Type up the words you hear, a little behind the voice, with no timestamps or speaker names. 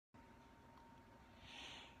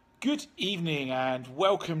Good evening and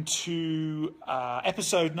welcome to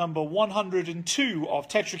episode number 102 of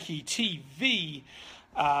Tetrakey TV.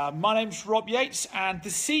 My name's Rob Yates and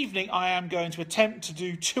this evening I am going to attempt to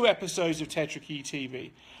do 2 episodes of Tetrakey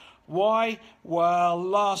TV. Why? Well,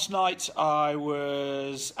 last night I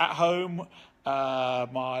was at home,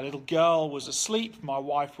 my little girl was asleep, my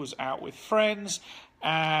wife was out with friends,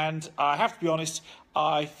 and I have to be honest,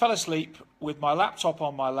 I fell asleep with my laptop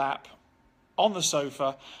on my lap on the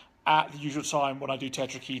sofa at the usual time when I do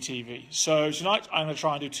Tetrakey TV. So tonight I'm going to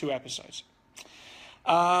try and do 2 episodes.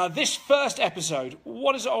 This first episode,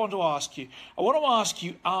 what is it I want to ask you? I want to ask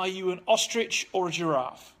you, are you an ostrich or a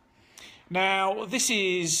giraffe? Now, this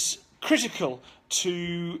is critical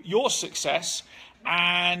to your success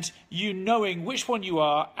and you knowing which one you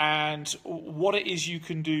are and what it is you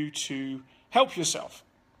can do to help yourself.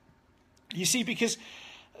 You see, because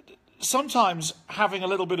sometimes having a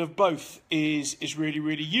little bit of both is really,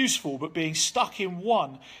 really useful, but being stuck in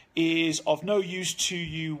one is of no use to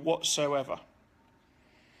you whatsoever.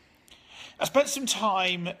 I spent some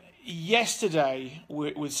time yesterday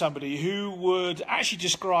with somebody who would actually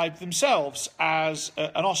describe themselves as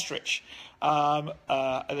an ostrich,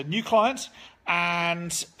 a new client,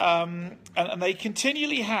 and they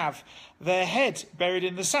continually have their head buried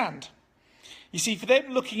in the sand. You see, for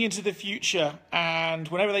them looking into the future and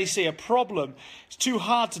whenever they see a problem, it's too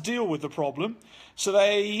hard to deal with the problem, so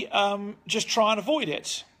they just try and avoid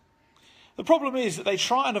it. The problem is that they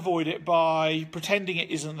try and avoid it by pretending it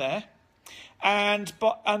isn't there, and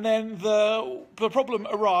then the problem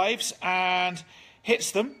arrives and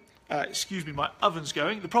hits them. Excuse me, my oven's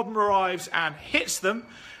going. The problem arrives and hits them,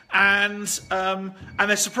 and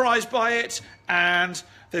they're surprised by it, and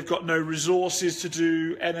they've got no resources to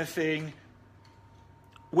do anything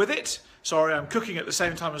with it. Sorry, I'm cooking at the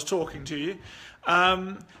same time as talking to you.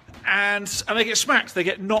 And they get smacked, they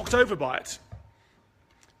get knocked over by it.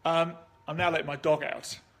 I'm now letting my dog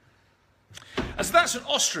out. And so that's an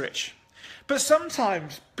ostrich. But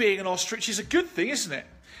sometimes being an ostrich is a good thing, isn't it?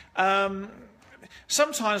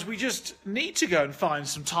 Sometimes we just need to go and find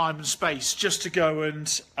some time and space just to go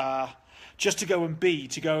and be,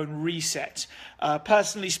 to go and reset.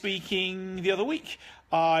 Personally speaking, the other week,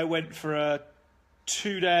 I went for a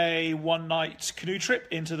 2-day, 1-night canoe trip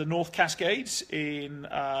into the North Cascades in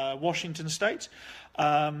Washington State.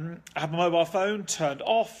 I had my mobile phone turned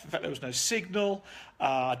off. In fact, there was no signal.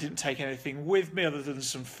 I didn't take anything with me other than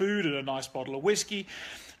some food and a nice bottle of whiskey.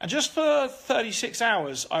 And just for 36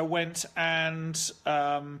 hours, I went and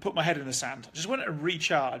put my head in the sand. I just went and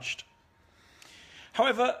recharged.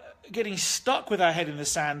 However, getting stuck with our head in the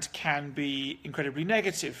sand can be incredibly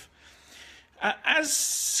negative.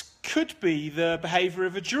 As could be the behaviour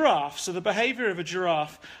of a giraffe. So the behaviour of a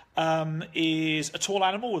giraffe is a tall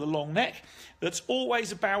animal with a long neck that's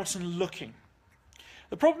always about and looking.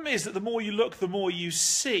 The problem is that the more you look, the more you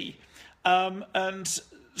see. And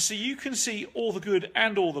so you can see all the good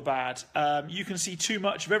and all the bad. You can see too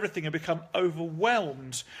much of everything and become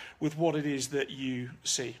overwhelmed with what it is that you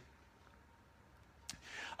see.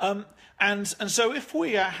 And so if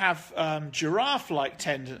we have giraffe-like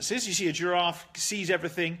tendencies, you see a giraffe sees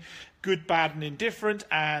everything good, bad and indifferent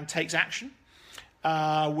and takes action.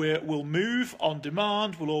 We'll move on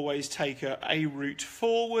demand, we'll always take a route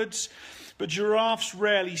forwards, but giraffes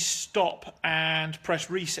rarely stop and press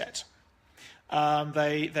reset.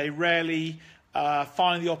 They rarely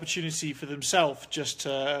find the opportunity for themselves just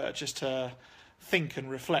to think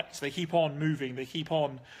and reflect. They keep on moving, they keep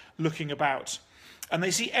on looking about. And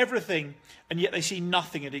they see everything, and yet they see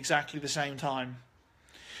nothing at exactly the same time.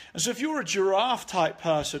 And so if you're a giraffe-type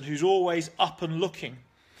person who's always up and looking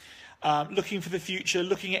for the future,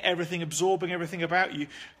 looking at everything, absorbing everything about you,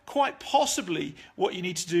 quite possibly what you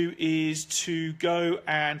need to do is to go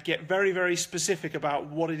and get very, very specific about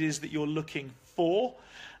what it is that you're looking for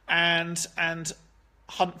and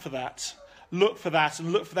hunt for that. Look for that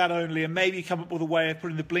and look for that only, and maybe come up with a way of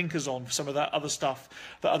putting the blinkers on for some of that other stuff,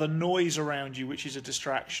 that other noise around you, which is a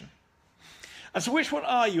distraction. And so which one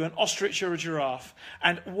are you, an ostrich or a giraffe?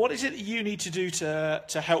 And what is it that you need to do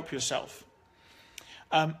to help yourself?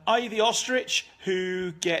 Are you the ostrich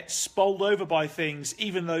who gets bowled over by things,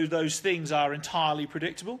 even though those things are entirely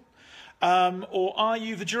predictable? Or are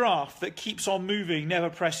you the giraffe that keeps on moving, never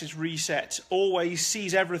presses reset, always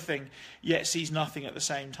sees everything, yet sees nothing at the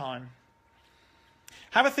same time?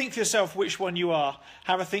 Have a think for yourself which one you are.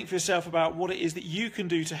 Have a think for yourself about what it is that you can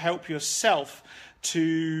do to help yourself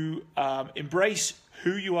to embrace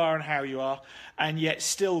who you are and how you are, and yet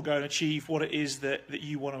still go and achieve what it is that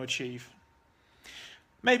you want to achieve.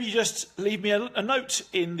 Maybe just leave me a note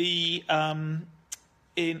in the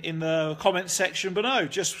in the comments section below,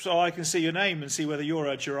 just so I can see your name and see whether you're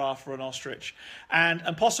a giraffe or an ostrich, and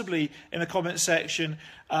possibly in the comments section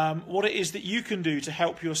what it is that you can do to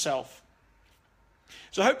help yourself.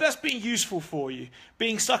 So I hope that's been useful for you.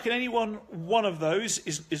 Being stuck in any one of those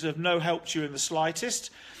is of no help to you in the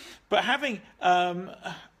slightest, but having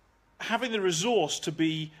the resource to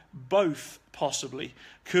be both possibly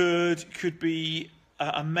could be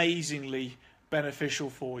amazingly beneficial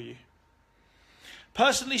for you.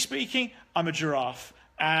 Personally speaking, I'm a giraffe,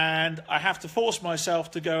 and I have to force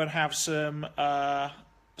myself to go and have some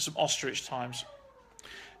ostrich times.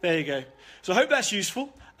 There you go. So I hope that's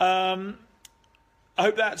useful. I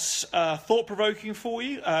hope that's thought-provoking for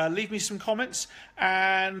you. Leave me some comments,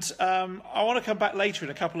 and I want to come back later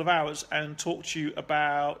in a couple of hours and talk to you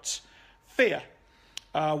about fear.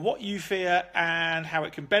 What you fear and how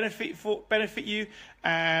it can benefit you,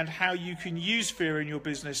 and how you can use fear in your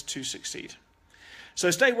business to succeed. So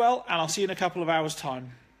stay well, and I'll see you in a couple of hours'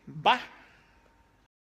 time. Bye.